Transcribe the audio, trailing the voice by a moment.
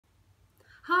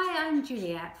Hi, I'm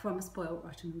Juliet from Spoiled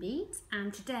Rotten Beads,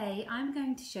 and today I'm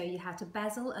going to show you how to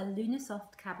bezel a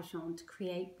Lunasoft Cabochon to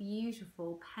create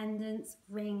beautiful pendants,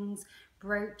 rings,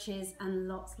 brooches and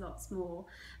lots more.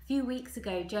 A few weeks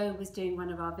ago Jo was doing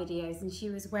one of our videos and she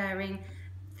was wearing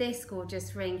this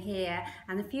gorgeous ring here,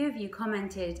 and a few of you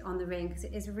commented on the ring because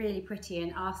it is really pretty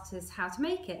and asked us how to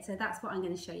make it, so that's what I'm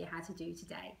going to show you how to do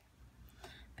today.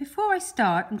 Before I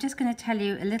start, I'm just going to tell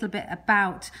you a little bit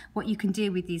about what you can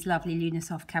do with these lovely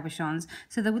Lunasoft cabochons.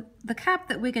 So the cab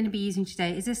that we're going to be using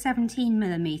today is a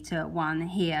 17mm one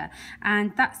here,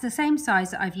 and that's the same size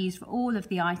that I've used for all of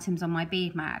the items on my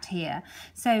bead mat here.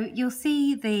 So you'll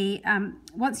see the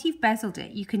once you've bezeled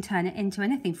it, you can turn it into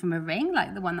anything from a ring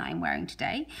like the one that I'm wearing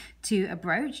today to a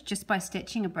brooch just by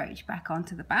stitching a brooch back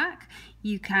onto the back.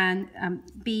 You can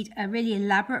bead a really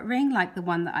elaborate ring like the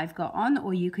one that I've got on,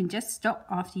 or you can just stop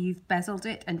after you've bezeled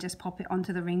it and just pop it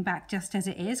onto the ring back just as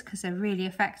it is, because they're really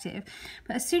effective.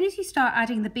 But as soon as you start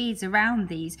adding the beads around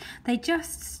these, they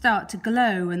just start to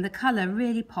glow and the colour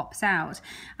really pops out.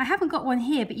 I haven't got one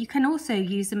here, but you can also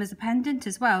use them as a pendant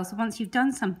as well. So once you've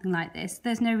done something like this,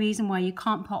 there's no reason why you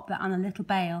can't pop that on a little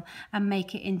bail and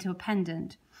make it into a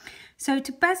pendant. So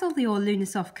to bezel your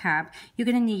Lunasoft cab, you're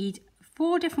going to need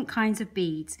 4 different kinds of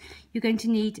beads. You're going to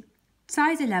need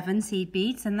size 11 seed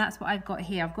beads, and that's what I've got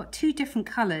here. I've got 2 different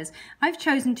colours. I've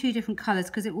chosen 2 different colours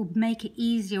because it will make it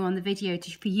easier on the video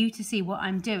for you to see what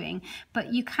I'm doing,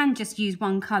 but you can just use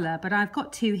 1 colour, but I've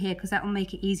got 2 here because that will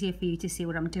make it easier for you to see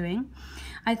what I'm doing.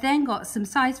 I've then got some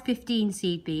size 15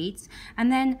 seed beads,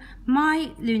 and then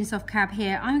my Lunasoft cab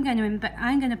here,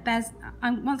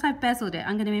 once I've bezeled it,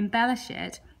 I'm going to embellish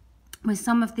it with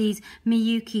some of these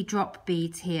Miyuki drop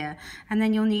beads here. And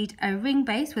then you'll need a ring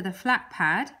base with a flat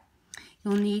pad.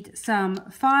 You'll need some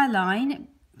fireline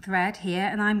thread here,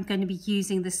 and I'm going to be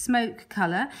using the smoke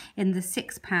colour in the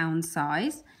 6-pound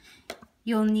size.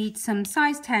 You'll need some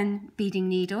size 10 beading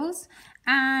needles,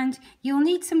 and you'll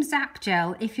need some zap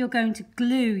gel if you're going to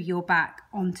glue your back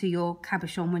onto your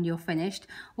cabochon when you're finished.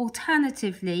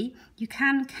 Alternatively, you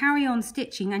can carry on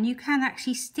stitching and you can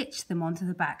actually stitch them onto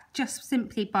the back just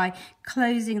simply by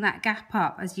closing that gap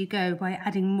up as you go by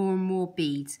adding more and more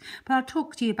beads. But I'll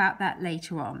talk to you about that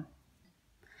later on.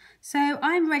 So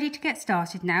I'm ready to get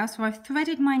started now. So I've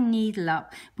threaded my needle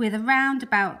up with around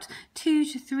about 2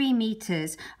 to 3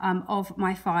 meters of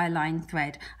my fireline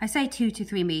thread. I say 2 to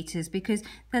 3 meters because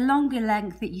the longer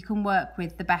length that you can work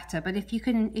with, the better. But if you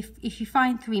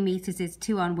find 3 meters is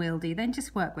too unwieldy, then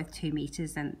just work with 2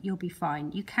 meters and you'll be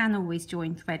fine. You can always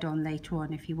join thread on later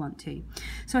on if you want to.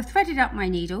 So I've threaded up my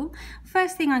needle.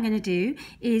 First thing I'm going to do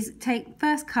is take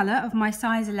first color of my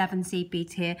size 11 seed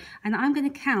beads here, and I'm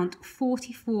going to count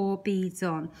 44 beads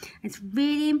on. It's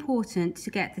really important to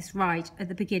get this right at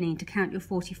the beginning, to count your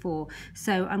 44.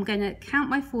 So I'm going to count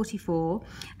my 44,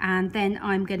 and then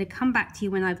I'm going to come back to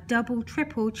you when I've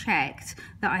triple checked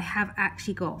that I have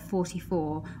actually got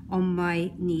 44 on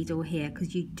my needle here,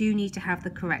 because you do need to have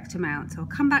the correct amount. So I'll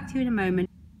come back to you in a moment.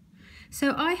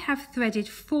 So I have threaded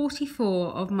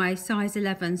 44 of my size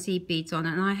 11 seed beads on,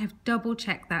 and I have double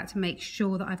checked that to make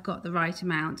sure that I've got the right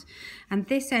amount. And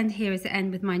this end here is the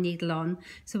end with my needle on.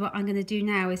 So what I'm going to do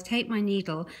now is take my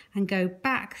needle and go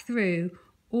back through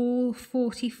all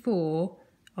 44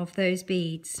 of those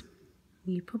beads.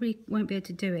 You probably won't be able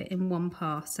to do it in one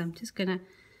pass, so I'm just going to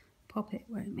pop it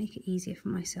where it make it easier for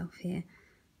myself here.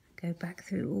 Go back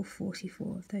through all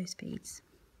 44 of those beads.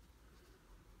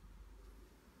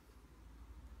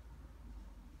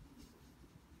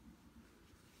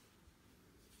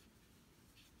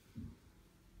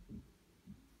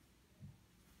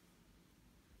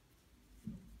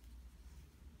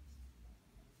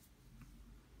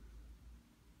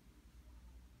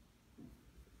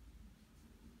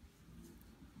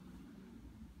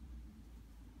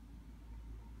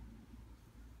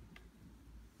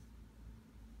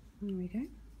 There we go.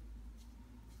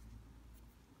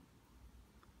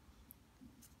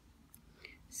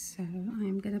 So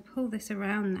I'm going to pull this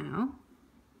around now,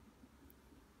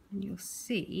 and you'll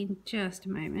see in just a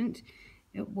moment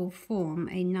it will form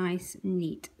a nice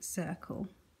neat circle.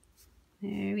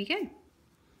 There we go.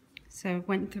 So I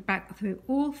went back through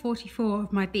all 44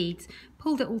 of my beads,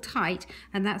 pulled it all tight,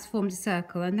 and that's formed a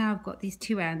circle. And now I've got these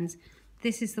 2 ends.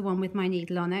 This is the one with my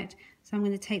needle on it. So I'm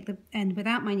going to take the end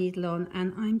without my needle on,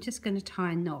 and I'm just going to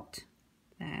tie a knot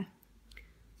there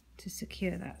to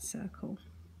secure that circle.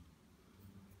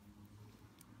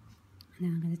 And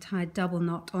then I'm going to tie a double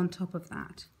knot on top of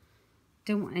that.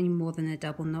 Don't want any more than a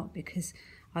double knot because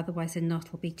otherwise the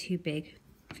knot will be too big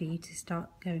for you to start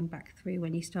going back through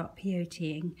when you start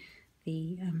pivoting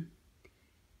the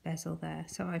bezel there.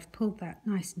 So I've pulled that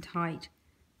nice and tight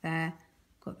there,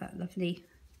 got that lovely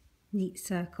neat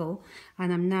circle,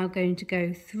 and I'm now going to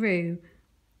go through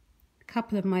a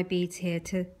couple of my beads here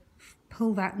to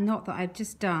pull that knot that I've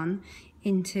just done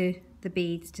into the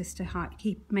beads, just to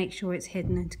make sure it's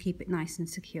hidden and to keep it nice and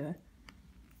secure.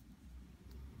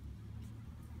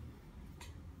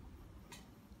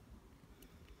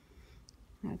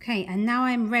 Okay, and now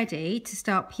I'm ready to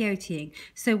start peyoteing.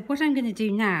 So what I'm going to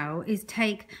do now is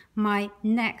take my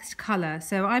next colour.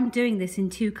 So I'm doing this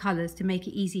in 2 colours to make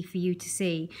it easy for you to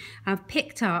see. I've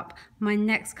picked up my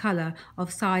next colour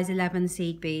of size 11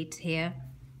 seed beads here.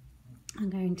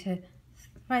 I'm going to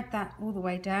thread that all the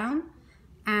way down,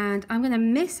 and I'm going to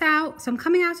miss out. So I'm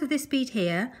coming out of this bead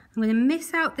here. I'm going to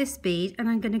miss out this bead, and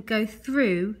I'm going to go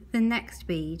through the next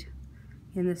bead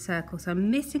in the circle. So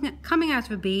I'm coming out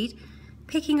of a bead,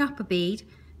 picking up a bead,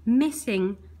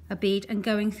 missing a bead, and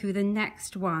going through the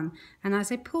next one. And as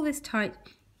I pull this tight,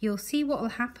 you'll see what will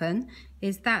happen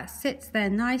is that sits there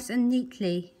nice and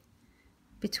neatly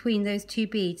between those 2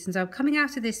 beads. And so I'm coming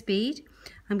out of this bead,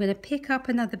 I'm going to pick up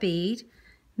another bead,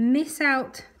 miss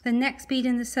out the next bead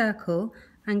in the circle,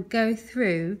 and go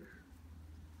through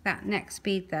that next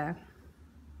bead there.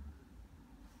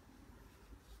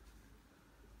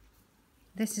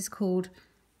 This is called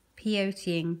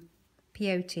peyote.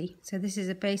 So this is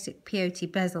a basic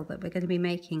peyote bezel that we're going to be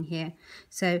making here.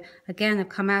 So again, I've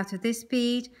come out of this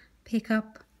bead, pick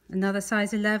up another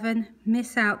size 11,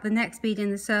 miss out the next bead in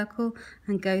the circle,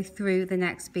 and go through the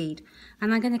next bead.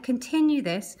 And I'm going to continue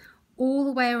this all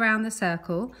the way around the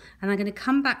circle, and I'm going to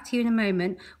come back to you in a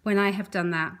moment when I have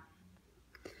done that.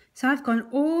 So I've gone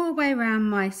all the way around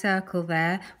my circle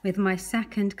there with my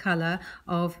second colour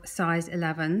of size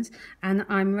 11s, and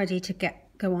I'm ready to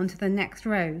go on to the next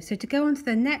row. So to go on to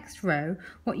the next row,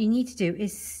 what you need to do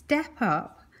is step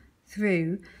up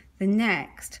through the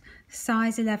next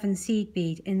size 11 seed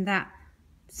bead in that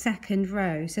second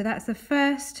row. So that's the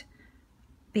first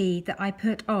bead that I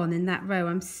put on in that row.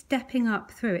 I'm stepping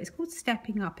up through it. It's called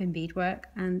stepping up in beadwork,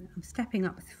 and I'm stepping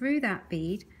up through that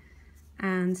bead.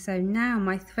 And so now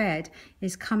my thread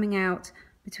is coming out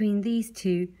between these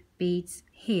 2 beads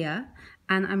here,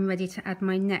 and I'm ready to add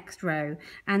my next row.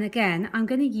 And again, I'm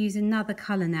going to use another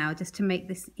colour now just to make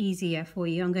this easier for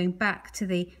you. I'm going back to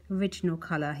the original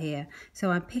colour here.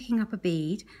 So I'm picking up a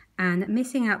bead and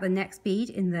missing out the next bead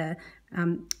in the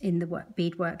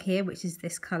beadwork here, which is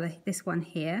this colour, this one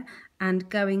here, and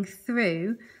going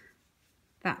through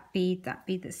that bead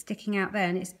that's sticking out there.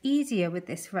 And it's easier with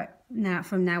this now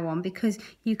from now on, because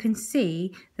you can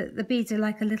see that the beads are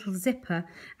like a little zipper,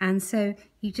 and so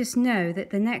you just know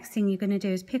that the next thing you're going to do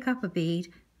is pick up a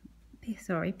bead, miss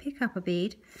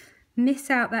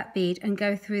out that bead, and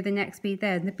go through the next bead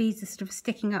there. And the beads are sort of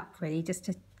sticking up really, just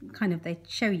to kind of, they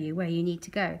show you where you need to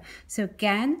go. So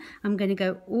again, I'm going to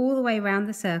go all the way around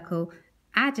the circle,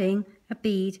 adding a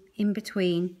bead in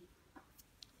between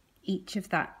each of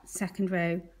that second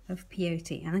row of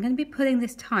peyote. And I'm going to be pulling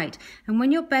this tight. And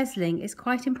when you're bezeling, it's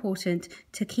quite important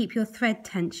to keep your thread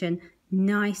tension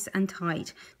nice and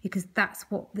tight, because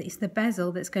it's the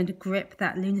bezel that's going to grip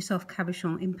that Lunasoft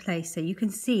Cabochon in place. So you can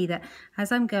see that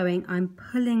as I'm going, I'm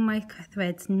pulling my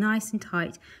threads nice and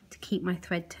tight to keep my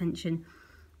thread tension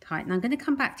tight. And I'm going to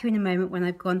come back to you in a moment when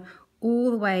I've gone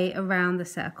all the way around the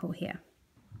circle here.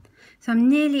 So I'm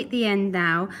nearly at the end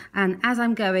now, and as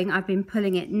I'm going, I've been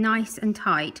pulling it nice and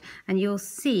tight, and you'll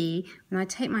see when I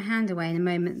take my hand away in a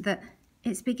moment that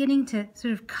it's beginning to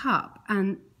sort of cup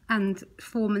and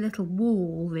form a little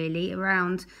wall really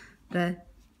around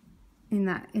in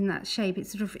that shape.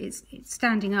 It's sort of it's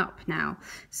standing up now.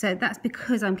 So that's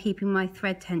because I'm keeping my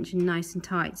thread tension nice and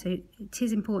tight. So it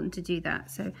is important to do that.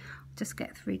 So I'll just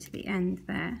get through to the end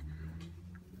there.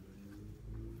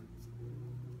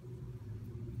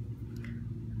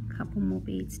 Couple more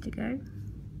beads to go.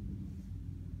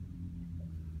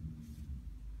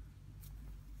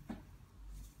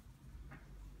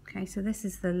 Okay, so this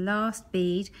is the last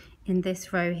bead in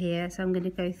this row here, so I'm going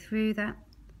to go through that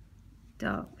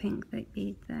dark pink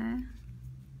bead there,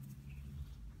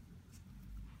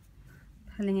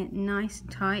 pulling it nice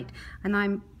and tight,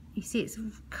 and you see it's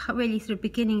really sort of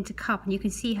beginning to cup, and you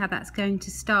can see how that's going to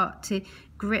start to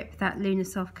grip that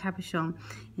Lunasoft Cabochon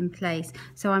in place.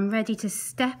 So I'm ready to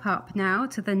step up now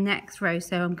to the next row.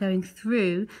 So I'm going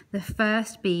through the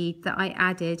first bead that I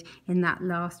added in that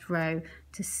last row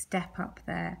to step up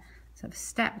there. So I've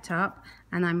stepped up,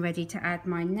 and I'm ready to add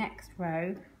my next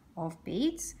row of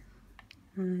beads.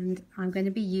 And I'm going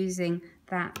to be using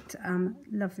that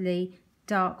lovely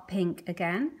dark pink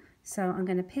again. So I'm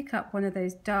going to pick up one of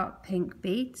those dark pink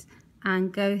beads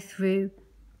and go through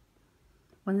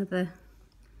one of the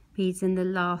beads in the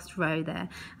last row there,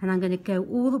 and I'm going to go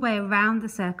all the way around the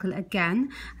circle again,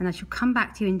 and I shall come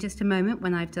back to you in just a moment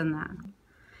when I've done that.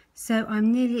 So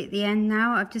I'm nearly at the end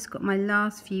now. I've just got my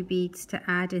last few beads to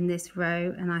add in this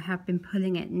row, and I have been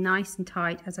pulling it nice and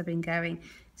tight as I've been going,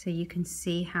 so you can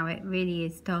see how it really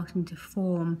is starting to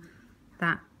form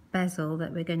that bezel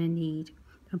that we're going to need.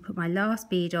 I'll put my last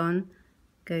bead on,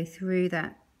 go through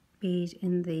that bead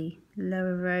in the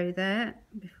lower row there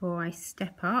before I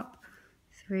step up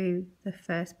through the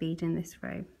first bead in this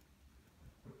row.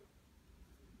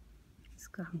 It's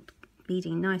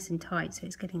beading nice and tight, so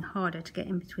it's getting harder to get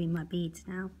in between my beads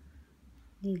now.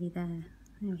 Nearly there.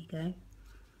 There we go.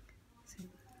 So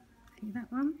do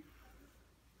that one.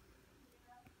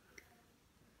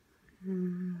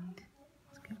 And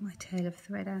let's get my tail of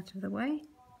thread out of the way.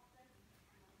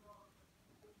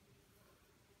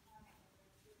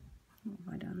 What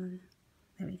have I done there?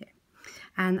 There we go.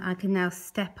 And I can now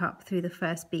step up through the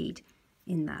first bead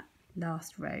in that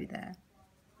last row there.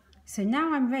 So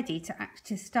now I'm ready to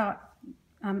actually start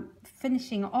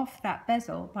finishing off that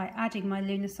bezel by adding my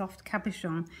Lunasoft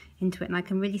Cabochon into it, and I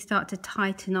can really start to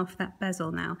tighten off that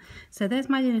bezel now. So there's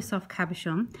my Lunasoft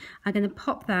Cabochon. I'm going to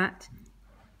pop that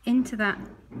into that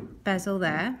bezel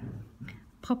there,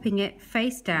 popping it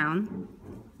face down.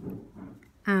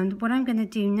 And what I'm going to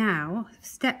do now,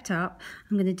 stepped up,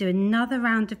 I'm going to do another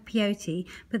round of peyote,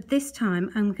 but this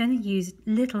time I'm going to use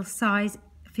little size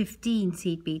 15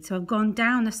 seed beads. So I've gone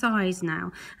down a size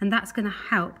now, and that's going to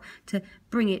help to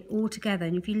bring it all together.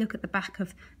 And if you look at the back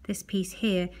of this piece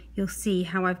here, you'll see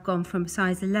how I've gone from a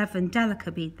size 11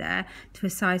 delicate bead there to a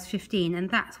size 15, and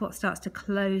that's what starts to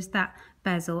close that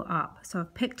bezel up. So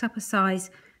I've picked up a size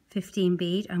 15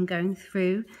 bead, I'm going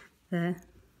through the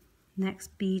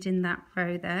next bead in that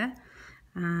row there,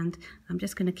 and I'm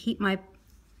just going to keep my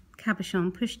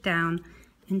cabochon pushed down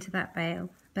into that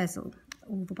bezel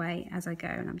all the way as I go,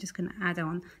 and I'm just going to add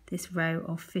on this row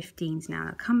of 15s now.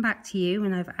 I'll come back to you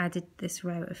when I've added this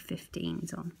row of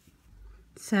 15s on.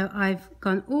 So I've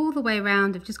gone all the way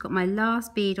around, I've just got my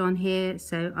last bead on here,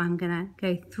 so I'm going to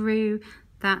go through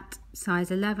that size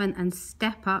 11 and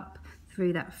step up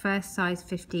through that first size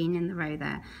 15 in the row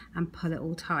there and pull it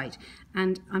all tight.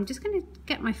 And I'm just going to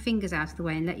get my fingers out of the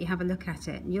way and let you have a look at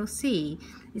it, and you'll see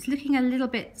it's looking a little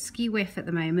bit skew-whiff at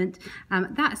the moment.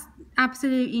 That's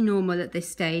absolutely normal at this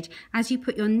stage. As you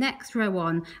put your next row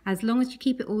on, as long as you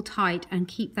keep it all tight and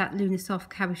keep that Lunasoft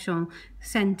Cabochon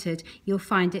centered, you'll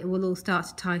find it will all start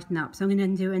to tighten up. So I'm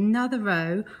going to do another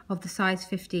row of the size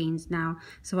 15s now.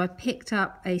 So I picked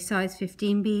up a size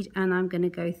 15 bead, and I'm going to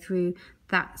go through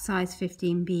that size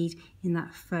 15 bead in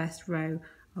that first row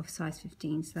of size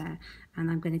 15s there, and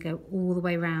I'm going to go all the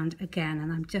way around again,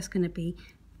 and I'm just going to be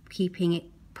keeping it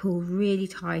pulled really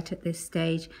tight at this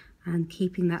stage and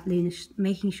keeping that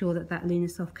making sure that that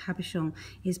Lunasoft Cabochon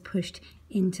is pushed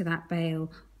into that bail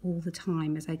all the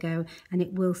time as I go, and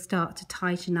it will start to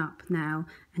tighten up now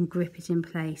and grip it in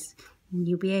place. And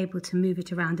you'll be able to move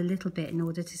it around a little bit in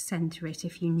order to center it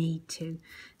if you need to.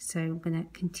 So I'm going to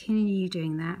continue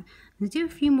doing that. I'm going to do a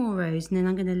few more rows, and then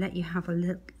I'm going to let you have a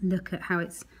look at how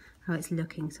it's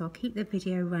looking. So I'll keep the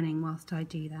video running whilst I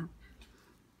do that.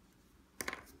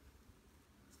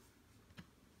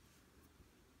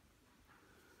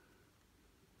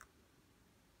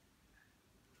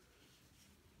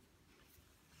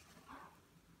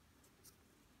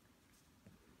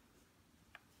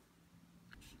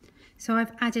 So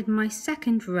I've added my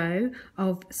second row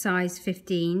of size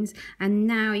 15s, and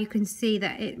now you can see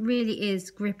that it really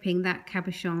is gripping that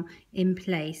cabochon in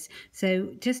place.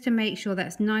 So just to make sure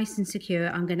that's nice and secure,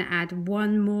 I'm going to add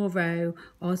one more row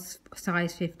of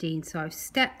size 15. So I've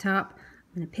stepped up,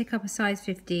 I'm going to pick up a size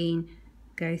 15,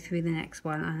 go through the next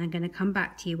one, and I'm going to come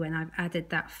back to you when I've added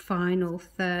that final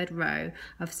third row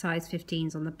of size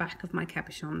 15s on the back of my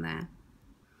cabochon there.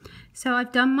 So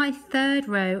I've done my third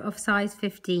row of size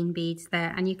 15 beads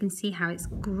there, and you can see how it's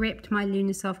gripped my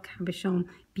Lunasoft Cabochon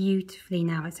beautifully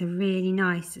now. It's a really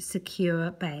nice secure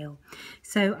bail.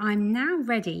 So I'm now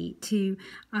ready to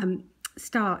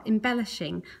start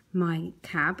embellishing my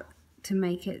cab to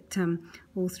make it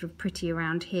all sort of pretty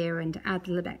around here and add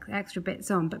a little bit extra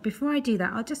bits on. But before I do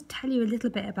that, I'll just tell you a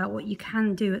little bit about what you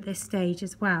can do at this stage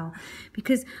as well,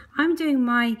 because I'm doing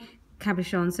my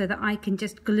cabochon so that I can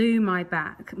just glue my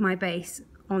base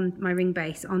on my ring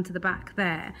base onto the back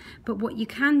there. But what you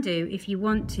can do if you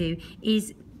want to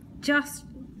is just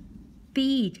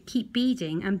keep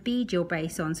beading and bead your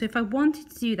base on. So if I wanted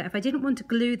to do that, if I didn't want to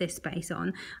glue this base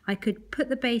on, I could put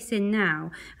the base in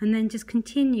now and then just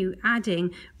continue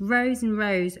adding rows and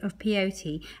rows of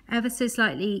peyote, ever so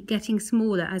slightly getting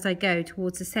smaller as I go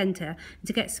towards the center. And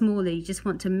to get smaller, you just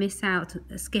want to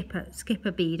skip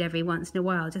a bead every once in a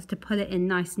while just to pull it in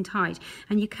nice and tight.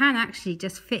 And you can actually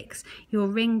just fix your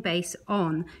ring base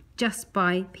on just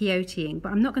by peyoteing,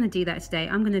 but I'm not going to do that today.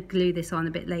 I'm going to glue this on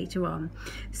a bit later on.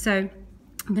 So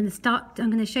I'm going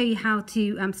to show you how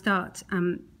to start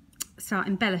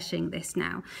embellishing this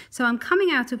now. So I'm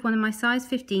coming out of one of my size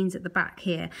 15s at the back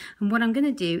here, and what I'm going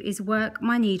to do is work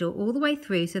my needle all the way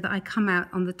through so that I come out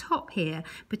on the top here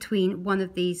between one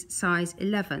of these size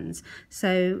 11s.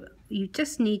 So you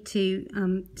just need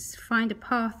to find a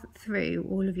path through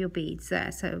all of your beads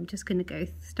there. So I'm just going to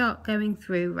start going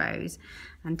through rows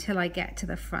until I get to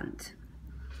the front.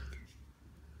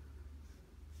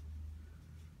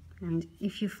 And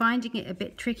if you're finding it a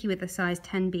bit tricky with a size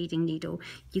 10 beading needle,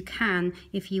 you can,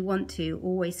 if you want to,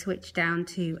 always switch down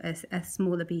to a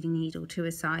smaller beading needle, to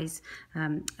a size,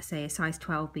 say a size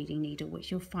 12 beading needle,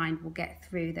 which you'll find will get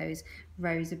through those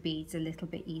rows of beads a little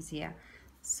bit easier.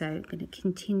 So I'm going to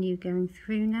continue going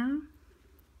through now.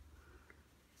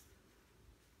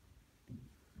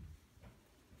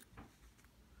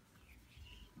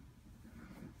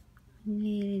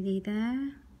 Nearly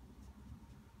there.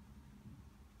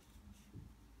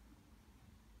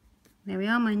 There we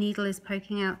are, my needle is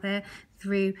poking out there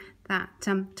through that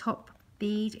top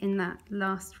bead in that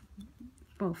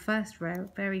first row,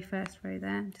 very first row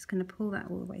there. I'm just going to pull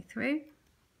that all the way through.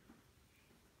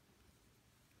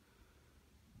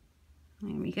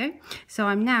 There we go. So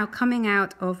I'm now coming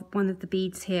out of one of the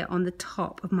beads here on the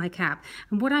top of my cab.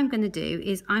 And what I'm going to do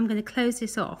is I'm going to close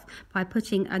this off by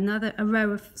putting a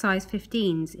row of size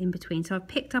 15s in between. So I've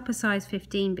picked up a size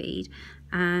 15 bead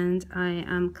and I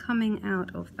am coming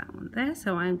out of that one there.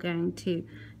 So I'm going to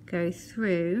go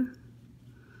through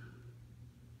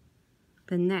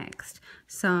the next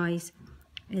size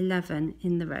 11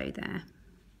 in the row there.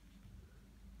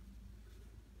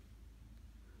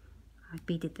 I've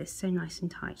beaded this so nice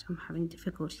and tight, I'm having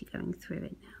difficulty going through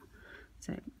it now.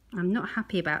 So I'm not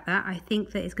happy about that. I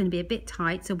think that it's going to be a bit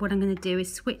tight. So what I'm going to do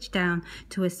is switch down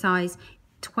to a size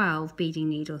 12 beading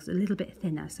needles, a little bit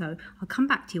thinner. So I'll come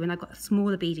back to you when I've got a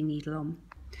smaller beading needle on.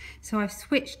 So I've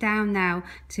switched down now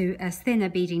to a thinner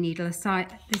beading needle.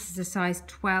 This is a size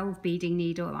 12 beading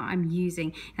needle that I'm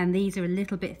using, and these are a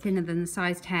little bit thinner than the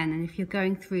size 10. And if you're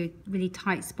going through really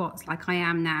tight spots like I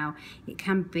am now, it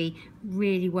can be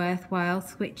really worthwhile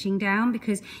switching down,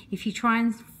 because if you try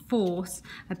and force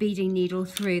a beading needle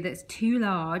through that's too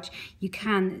large, you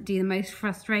can do the most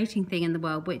frustrating thing in the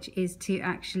world, which is to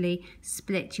actually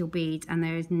split your beads, and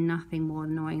there is nothing more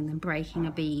annoying than breaking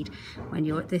a bead when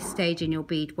you're at this stage in your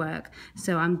bead work.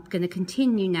 So I'm going to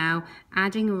continue now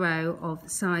adding a row of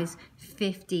size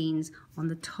 15s on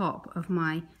the top of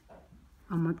my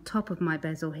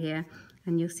bezel here,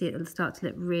 and you'll see it'll start to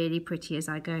look really pretty as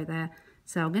I go there.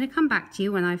 So I'm going to come back to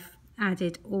you when I've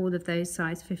added all of those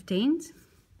size 15s.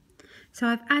 So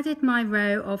I've added my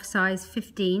row of size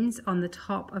 15s on the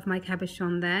top of my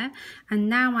cabochon there, and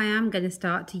now I am going to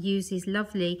start to use these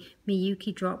lovely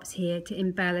Miyuki drops here to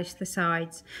embellish the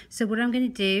sides. So what I'm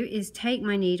going to do is take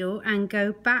my needle and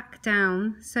go back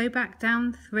down, back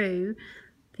down through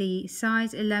the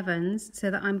size 11s so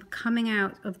that I'm coming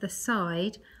out of the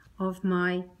side of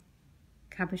my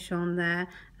cabochon there,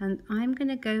 and I'm going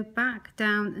to go back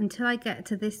down until I get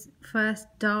to this first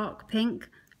dark pink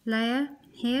layer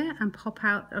here and pop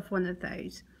out of one of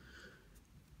those.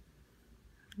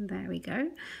 There we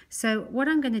go. So what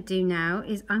I'm going to do now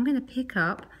is I'm going to pick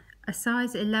up a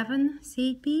size 11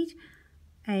 seed bead,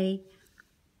 a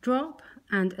drop,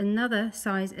 and another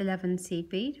size 11 seed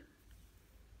bead.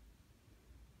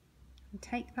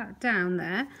 Take that down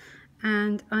there,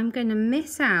 and I'm going to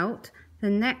miss out the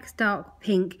next dark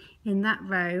pink in that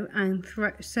row and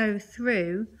sew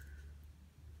through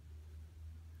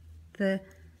the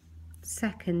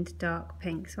second dark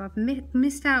pink. So I've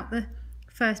missed out the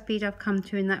first bead I've come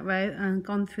to in that row and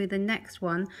gone through the next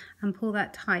one and pull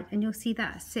that tight, and you'll see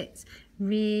that sits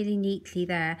really neatly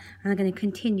there. And I'm going to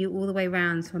continue all the way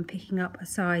around. So I'm picking up a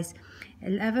size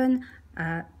 11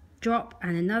 drop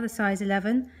and another size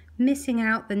 11, missing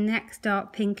out the next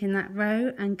dark pink in that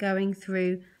row and going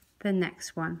through the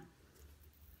next one.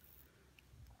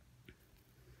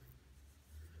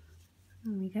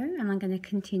 There we go, and I'm going to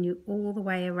continue all the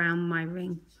way around my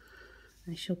ring.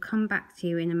 I shall come back to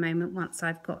you in a moment once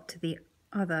I've got to the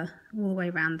other, all the way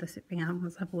around the ring,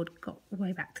 once I've got all the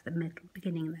way back to the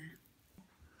beginning there.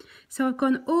 So I've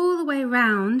gone all the way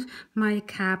around my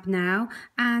cab now,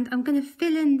 and I'm going to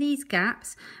fill in these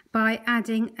gaps by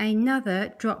adding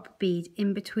another drop bead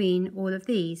in between all of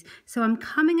these. So I'm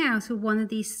coming out of one of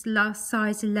these last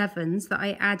size 11s that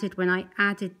I added when I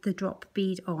added the drop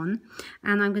bead on,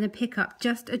 and I'm going to pick up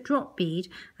just a drop bead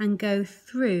and go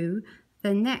through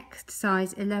the next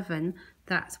size 11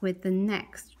 that's with the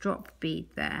next drop bead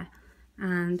there,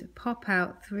 and pop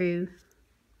out through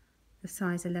the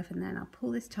size 11 there. And I'll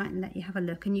pull this tight and let you have a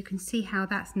look, and you can see how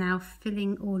that's now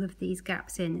filling all of these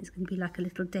gaps in. It's going to be like a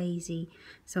little daisy.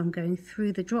 So I'm going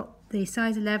through the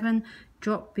size 11,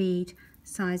 drop bead,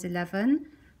 size 11,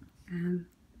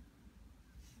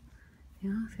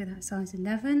 through that size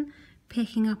 11,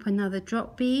 picking up another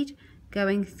drop bead,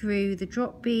 going through the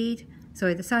drop bead,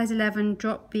 sorry, the size 11,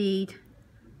 drop bead,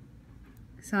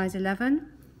 size 11,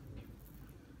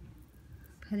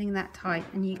 pulling that tight,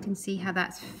 and you can see how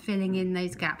that's filling in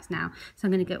those gaps now. So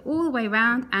I'm going to go all the way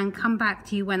around and come back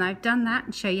to you when I've done that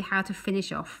and show you how to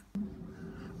finish off.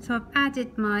 So I've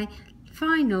added my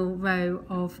final row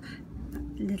of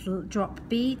little drop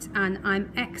beads, and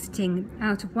I'm exiting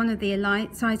out of one of the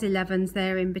size 11s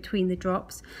there in between the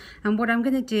drops. And what I'm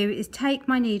going to do is take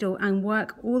my needle and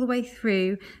work all the way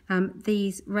through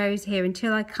these rows here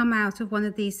until I come out of one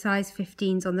of these size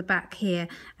 15s on the back here,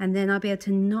 and then I'll be able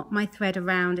to knot my thread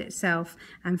around itself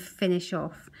and finish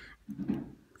off.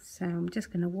 So I'm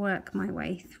just going to work my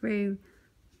way through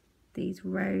these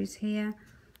rows here,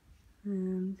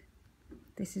 and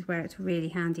this is where it's really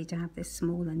handy to have this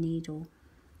smaller needle.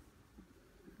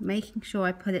 Making sure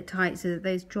I put it tight so that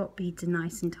those drop beads are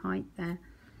nice and tight there.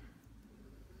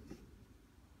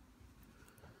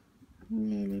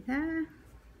 Nearly there.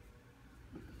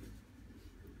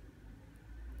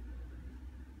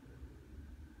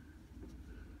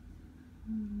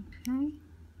 Okay.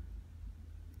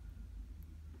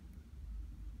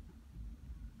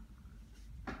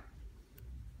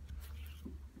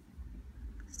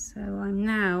 So I'm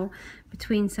now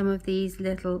between some of these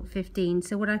little 15s.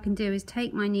 So what I can do is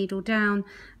take my needle down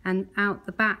and out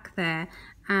the back there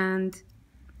and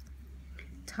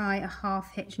tie a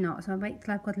half hitch knot. So I wait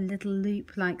till I've got a little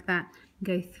loop like that,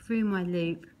 go through my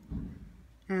loop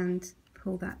and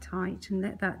pull that tight and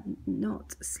let that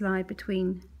knot slide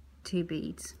between two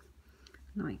beads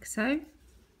like so.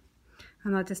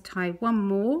 And I'll just tie one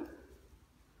more.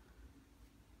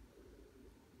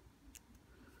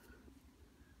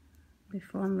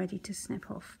 Before I'm ready to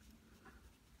snip off.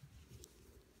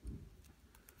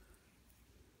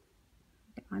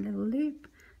 Get my little loop,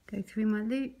 go through my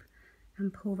loop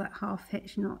and pull that half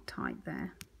hitch knot tight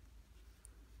there.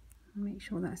 Make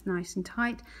sure that's nice and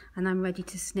tight, and I'm ready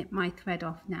to snip my thread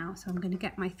off now. So I'm going to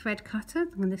get my thread cutter,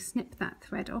 I'm going to snip that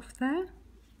thread off there.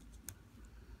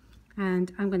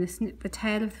 And I'm going to snip the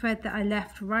tail of thread that I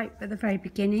left right at the very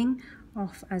beginning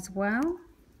off as well.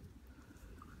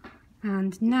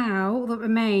 And now all that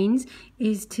remains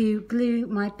is to glue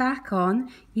my back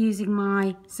on using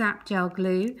my Zap Gel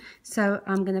glue. So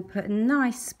I'm going to put a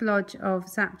nice splodge of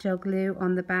Zap Gel glue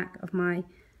on the back of my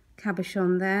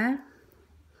cabochon there.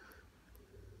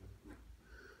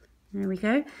 There we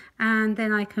go. And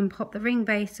then I can pop the ring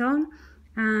base on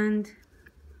and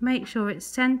make sure it's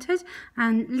centered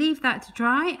and leave that to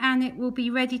dry, and it will be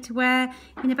ready to wear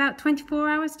in about 24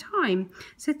 hours time.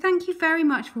 So thank you very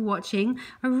much for watching.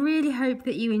 I really hope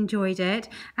that you enjoyed it,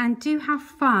 and do have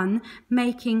fun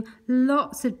making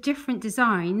lots of different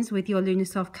designs with your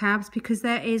Lunasoft cabs, because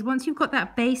there is, once you've got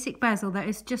that basic bezel, there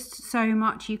is just so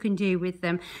much you can do with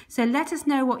them. So let us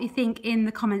know what you think in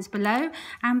the comments below,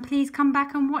 and please come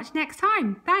back and watch next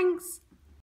time. Thanks.